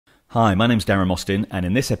Hi, my name's Darren Mostyn, and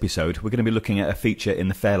in this episode we're going to be looking at a feature in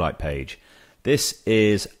the Fairlight page. This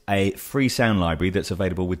is a free sound library that's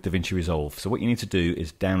available with DaVinci Resolve. So what you need to do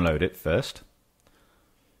is download it first.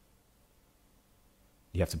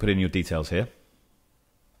 You have to put in your details here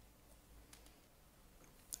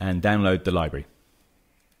and download the library.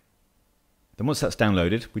 Then once that's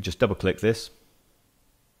downloaded, we just double click this,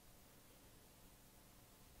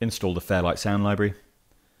 install the Fairlight sound library,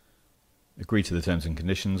 agree to the terms and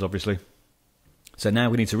conditions obviously. So now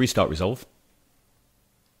we need to restart Resolve.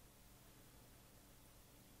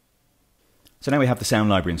 So now we have the sound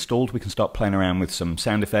library installed, we can start playing around with some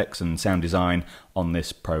sound effects and sound design on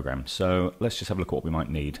this program. So let's just have a look at what we might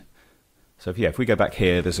need. So if we go back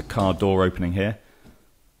here, there's a car door opening here.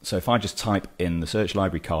 So if I just type in the search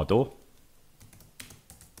library car door,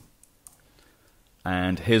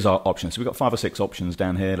 and here's our options. So we've got 5 or 6 options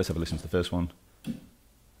down here. Let's have a listen to the first one.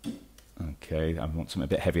 Okay, I want something a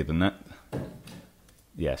bit heavier than that.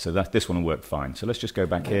 Yeah, so this one will work fine. So let's just go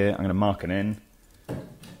back here. I'm going to mark an in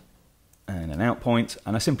and an out point,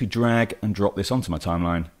 and I simply drag and drop this onto my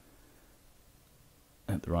timeline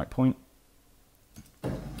at the right point.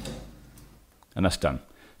 And that's done.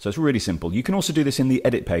 So it's really simple. You can also do this in the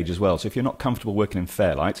edit page as well. So if you're not comfortable working in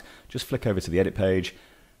Fairlight, just flick over to the edit page,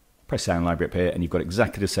 press sound library up here, and you've got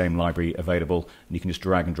exactly the same library available, and you can just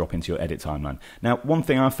drag and drop into your edit timeline. Now, one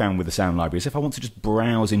thing I've found with the sound library is if I want to just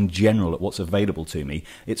browse in general at what's available to me,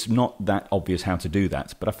 it's not that obvious how to do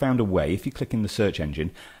that, but I found a way. If you click in the search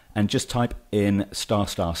engine and just type in ****,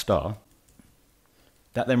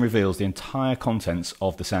 that then reveals the entire contents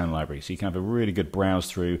of the sound library, so you can have a really good browse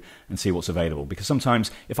through and see what's available. Because sometimes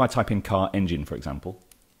if I type in car engine, for example,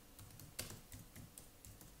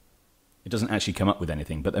 it doesn't actually come up with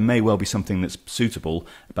anything, but there may well be something that's suitable,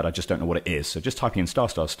 but I just don't know what it is. So just typing in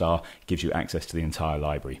 **** gives you access to the entire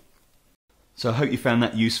library. So I hope you found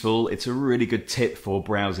that useful. It's a really good tip for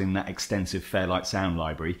browsing that extensive Fairlight sound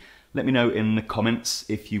library. Let me know in the comments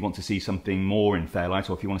if you want to see something more in Fairlight,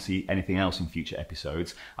 or if you want to see anything else in future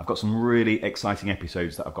episodes. I've got some really exciting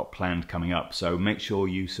episodes that I've got planned coming up, so make sure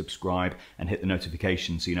you subscribe and hit the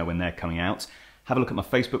notification so you know when they're coming out. Have a look at my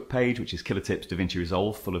Facebook page, which is Killer Tips DaVinci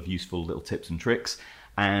Resolve, full of useful little tips and tricks.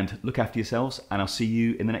 And look after yourselves, and I'll see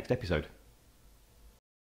you in the next episode.